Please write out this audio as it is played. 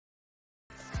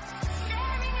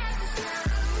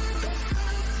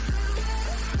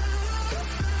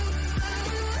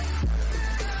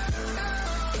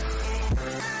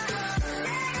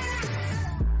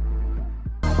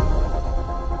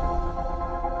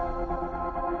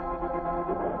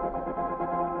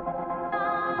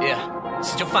Yeah,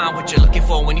 said you'll find what you're looking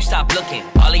for when you stop looking.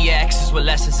 All of your exes with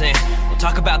lessons in. We'll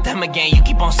talk about them again, you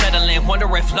keep on settling.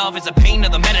 Wonder if love is a pain or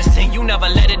the medicine. You never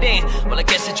let it in, well I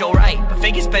guess that you're right. But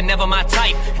fake has been never my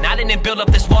type, and I didn't build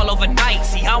up this wall overnight.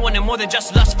 See, I wanted more than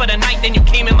just lust for the night, then you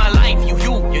came in my life.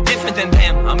 You're different than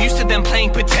them. I'm used to them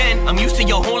playing pretend. I'm used to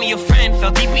you're only a friend.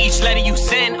 Felt deep in each letter you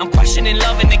send. I'm questioning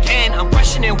loving again. I'm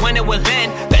questioning when it will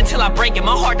end. Then till I break it,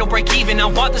 my heart don't break even. I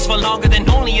want this for longer than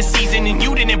only a season, and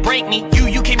you didn't break me.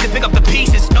 You came to pick up the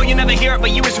pieces. No, you never hear it,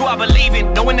 but you is who I believe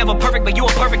in. No one ever perfect, but you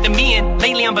are perfect to me. And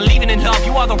lately I'm believing in love.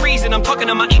 You are the reason. I'm talking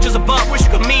to my angels above. Wish you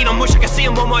could meet him. Wish I could see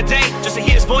him one more day. Just to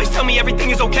hear his voice tell me everything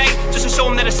is okay. Just to show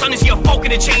him that his sun is here, folk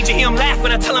to change. And hear him laugh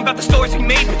when I tell him about the stories we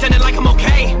made, pretending like I'm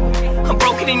okay. I'm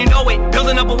broken and you know it.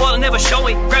 Building up a wall and never show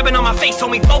it. Grabbing on my face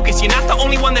told me focus. You're not the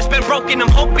only one that's been broken. I'm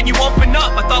hoping you open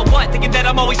up. I thought what? Thinking that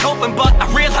I'm always hoping, but I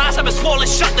realize I've been swollen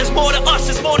shut. There's more to us.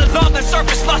 There's more to love than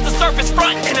surface lust, the surface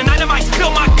front. And the night I might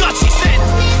spill my guts, she said.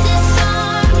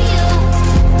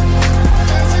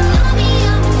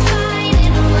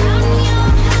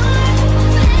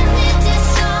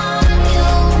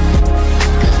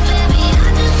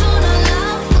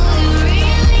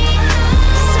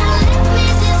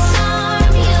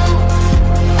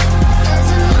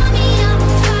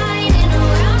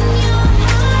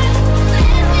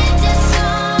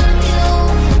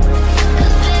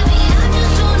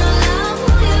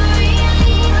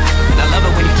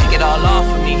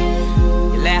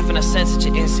 Sense that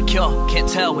you're insecure. Can't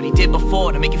tell what he did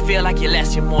before to make you feel like you're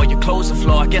less, you're more. Your clothes the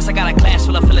floor. I guess I got a glass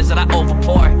full of feelings that I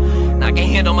overpour. And I can't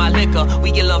handle my liquor.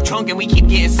 We get love drunk and we keep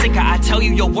getting sicker. I tell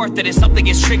you you're worth it, and something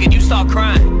gets triggered, you start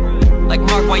crying. Like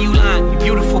Mark, why you lying? Your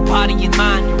beautiful body and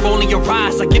mind, you're rolling your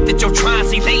eyes. I get that you're trying.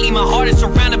 See, lately my heart is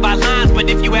surrounded by lines, but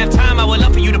if you have time, I would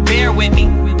love for you to bear with me.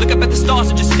 Look up at the stars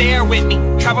and just stare with me.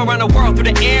 Travel around the world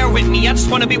through the air with me. I just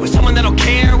wanna be with someone that'll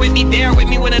care with me, there with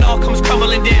me when it all comes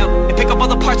crumbling down. And pick up all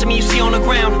the parts of me you see on the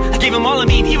ground. I gave him all of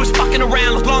me and he was fucking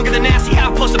around. Look longer than nasty, how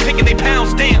I'm supposed to pick and they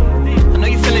pounds, damn. I know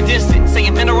you're feeling distant,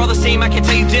 saying men are all the same, I can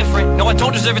tell you different. No, I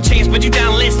don't deserve a chance, but you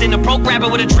down listen. A broke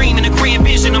rapper with a dream and a grand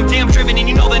vision. I'm damn driven and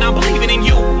you know that I'm believing in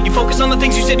you. You focus on the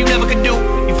things you said you never could do.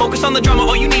 You focus on the drama,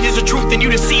 all you need is the truth. And you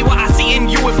to see what I see in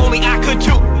you, if only I could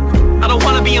too. I don't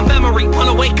wanna be a memory,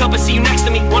 wanna wake up and see you next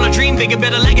to me. Wanna dream bigger,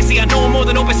 better legacy. I know I'm more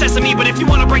than open sesame, but if you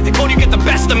wanna break the code, you get the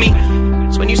best of me.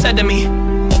 It's when you said to me,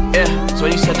 yeah, it's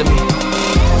when you said to me.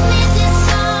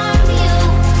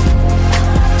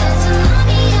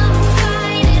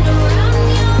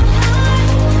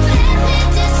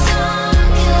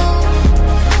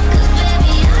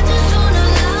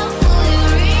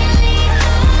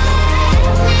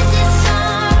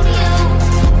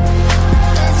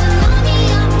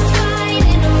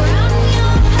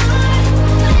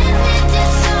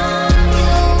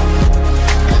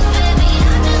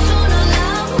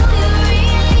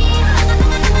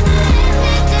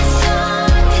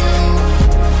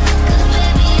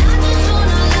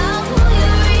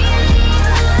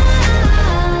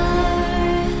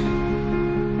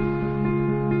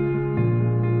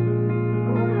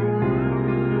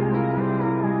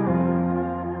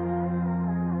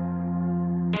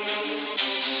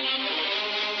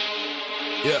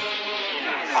 Yeah.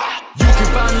 You can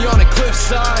find me on the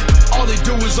cliffside. All they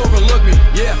do is overlook me.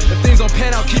 Yeah, if things don't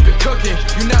pan out, keep it cooking.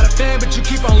 You're not a fan, but you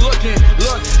keep on looking.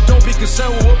 Look, don't be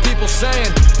concerned with what people saying.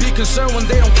 Be concerned when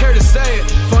they don't care to say it.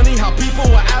 Funny how people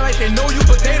will act like they know you,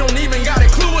 but they don't even got a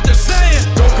clue what they're saying.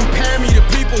 Don't compare me to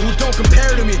people who don't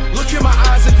compare to me. Look in my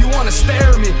eyes if you wanna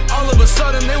stare at me. All of a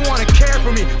sudden they wanna care for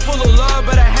me. Full of love,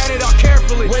 but I hand it out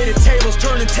carefully. Waited tables,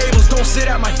 turning tables, don't sit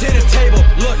at my dinner table.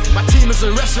 Look, my team is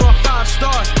a restaurant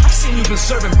 5-star. I've seen you been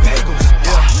serving bagels.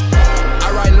 Yeah.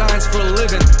 I write lines for a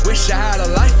living. Wish I had a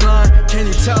lifeline. Can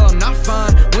you tell I'm not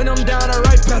fine? When I'm down, I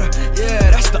write better.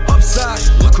 Yeah, that's the upside.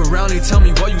 Look around and tell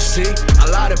me what you see. A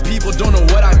lot of people don't know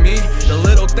what I mean. The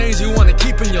little things you wanna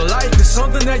keep in your life is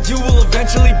something that you will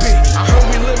eventually be. I heard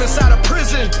we live inside a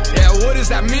prison. Yeah, what does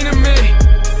that mean to me?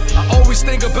 I always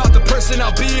think about the person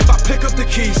I'll be if I pick up the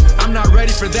keys. I'm not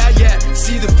ready for that yet.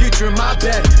 See the future in my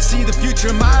bed, see the future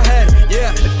in my head.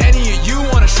 Yeah, if any of you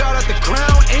wanna shout at the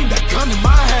crown, aim that gun in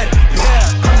my head.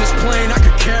 Yeah, I'm just playing, I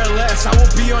could care less. I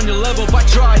won't be on your level if I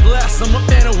tried less. I'm a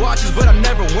fan of watches, but I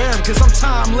never wear them, cause I'm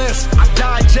timeless. I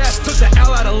digest, took the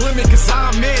L out of limit, cause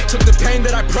I'm it. Took the pain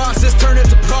that I processed, turned it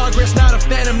to progress. Not a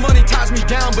fan of money, ties me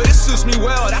down, but it suits me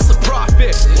well, that's a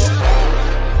profit.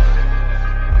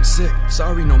 Sick,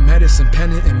 sorry, no medicine,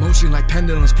 pennant, emotion like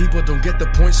pendulums. People don't get the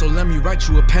point, so let me write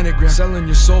you a pentagram. Selling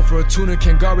your soul for a tuna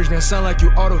can, garbage man, sound like you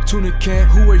auto-tune a can.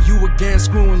 Who are you again,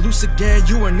 screwing loose again?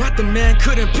 You are not the man,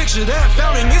 couldn't picture that,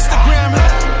 found in Instagram.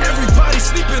 Everybody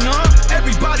sleeping, huh?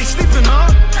 Everybody sleeping, huh?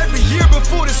 Every year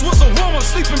before this was a warm-up,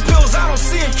 sleeping pills, I don't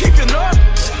see him keeping up.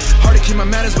 Hard to keep my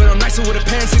manners, but I'm nicer with a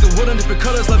pen. See the wood in different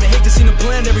colors, love and hate to see them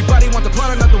blend. Everybody want the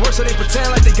product, not the work, so they pretend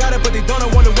like they got it, but they don't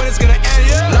know when it's gonna end.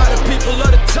 Yeah. A lot of people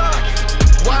love to talk,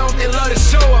 why don't they love to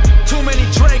show up? Too many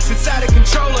drinks inside a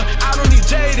controller. I don't need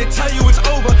Jay to tell you it's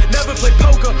over. Never play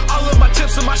poker, all of my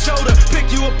chips on my shoulder. Pick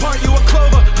you apart, you a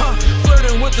clover, huh?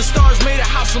 Flirting with the stars, made a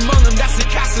house among them, that's a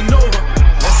Casanova.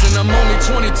 Listen, I'm only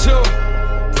 22,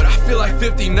 but I feel like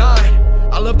 59.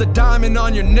 I love the diamond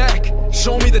on your neck,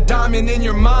 show me the diamond in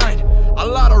your mind. A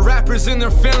lot of rappers in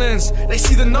their feelings, they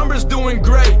see the numbers doing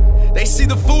great. They see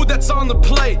the food that's on the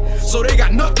plate, so they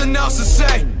got nothing else to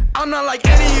say. I'm not like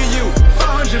any of you,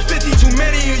 550 too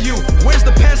many of you. Where's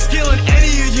the pen skill in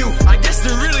any of you? I guess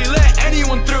they really let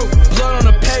anyone through. Blood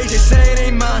on a page, they say it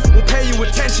ain't mine. We'll pay you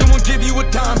attention, we'll give you a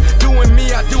dime. Doing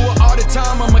me, I do it all the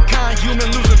time. I'm a kind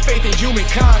human, losing faith in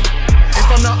humankind. If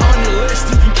I'm not on your list,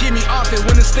 you can keep me off it.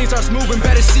 When this thing starts moving,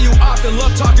 better see you often.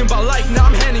 Love talking about life, now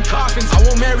I'm handing coffins. I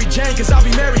won't marry Jane, cause I'll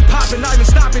be married popping. Not even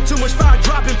stopping, too much fire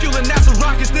dropping. Feeling that's a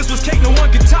rocket, this was cake, no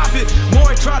one could top it.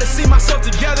 More I try to see myself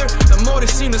together, the more they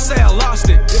seem to say I lost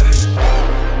it.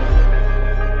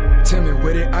 Timid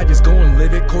with it, I just go and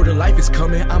live it. Quarter life is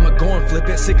coming, I'ma go and flip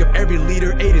it. Sick of every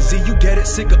leader, A to Z, you get it.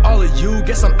 Sick of all of you,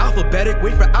 guess I'm alphabetic.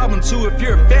 Wait for album 2 if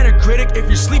you're a fan or critic. If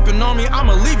you're sleeping on me,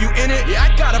 I'ma leave you in it. Yeah,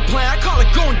 I got a plan, I call it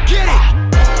go and get it.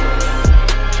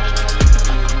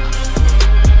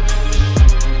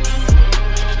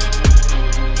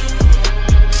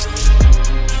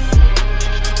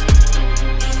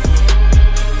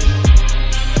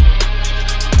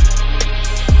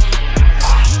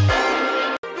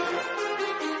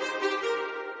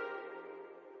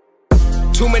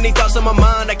 Too many thoughts on my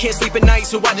mind, I can't sleep at night,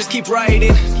 so I just keep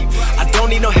writing. I don't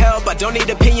need no help, I don't need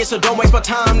opinions, so don't waste my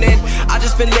time then. I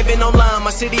just been living online,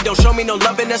 my city don't show me no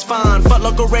love and that's fine. Fuck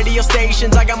local radio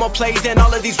stations, I got more plays than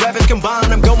all of these rappers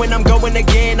combined. I'm going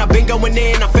again, I've been going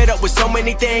in, I'm fed up with so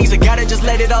many things. I gotta just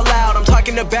let it all out, I'm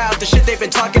talking about the shit they've been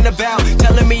talking about.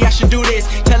 Telling me I should do this,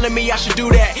 telling me I should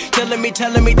do that.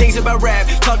 Telling me things about rap.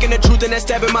 Talking the truth and that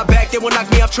stab in my back, they will knock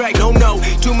me off track, no.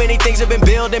 Too many things have been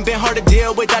building, been hard to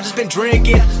deal with, I just been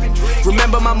drinking.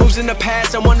 Remember my moves in the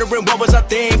past, I'm wondering what was I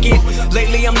thinking.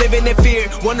 Lately I'm living in fear,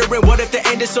 wondering what if the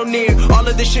end is so near. All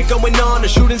of this shit going on, the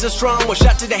shootings are strong. One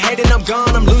shot to the head and I'm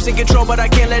gone. I'm losing control but I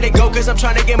can't let it go, cause I'm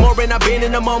trying to get more. And I've been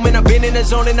in the moment, I've been in the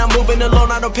zone, and I'm moving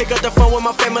alone. I don't pick up the phone when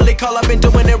my family call, I've been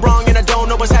doing it wrong and I don't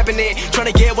know what's happening.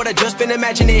 Trying to get what I just been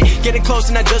imagining, getting close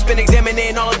and I just been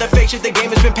examining all of the fake shit the game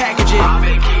has been packaging. I've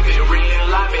been keeping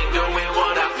real, I've been doing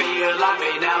what I feel. I've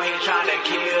been out here trying to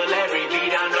kill every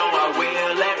beat, I know I will.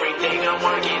 Everything I'm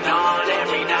working on,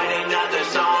 every night another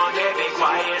song. They've been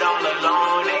quiet all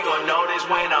along, they gon' notice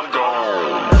when I'm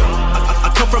gone.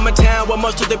 I come from a town where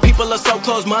most of the people are so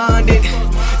close-minded.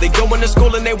 They going to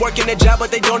school and they working a job, but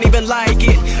they don't even like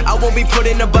it. I won't be put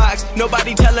in a box,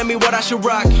 nobody telling me what I should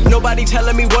rock. Nobody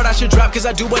telling me what I should drop, cause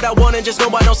I do what I want and just know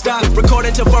I don't stop.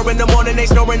 Recording till 4 in the morning, they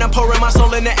snoring. I'm pouring my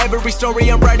soul into every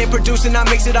story. I'm writing, producing, I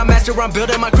mix it, I master. I'm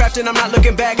building my craft and I'm not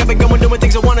looking back. I've been going doing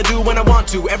things I wanna do when I want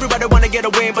to. Everybody wanna get a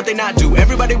win, but they not do.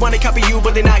 Everybody wanna copy you,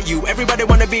 but they not you. Everybody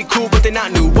wanna be cool, but they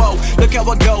not new. Whoa, look how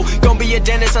I go, gonna be a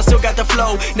dentist, I still got the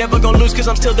flow. Never gonna lose cause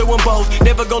I'm still doing both.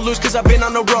 Never gonna lose cause I've been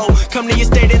on the road. Come to your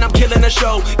state and I'm killing the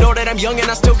show. Know that I'm young and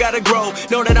I still gotta grow.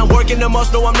 Know that I'm working the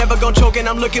most, know I'm never gonna choke. And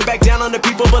I'm looking back down on the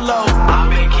people below.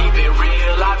 I've been keeping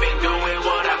real, I've been doing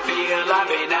what I feel. I've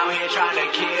been out here trying to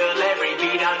kill every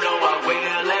beat, I know I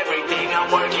will. Everything I'm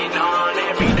working on,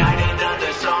 every night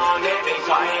another song. They've been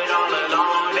quiet all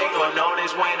along, they gon'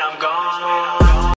 notice when I'm gone.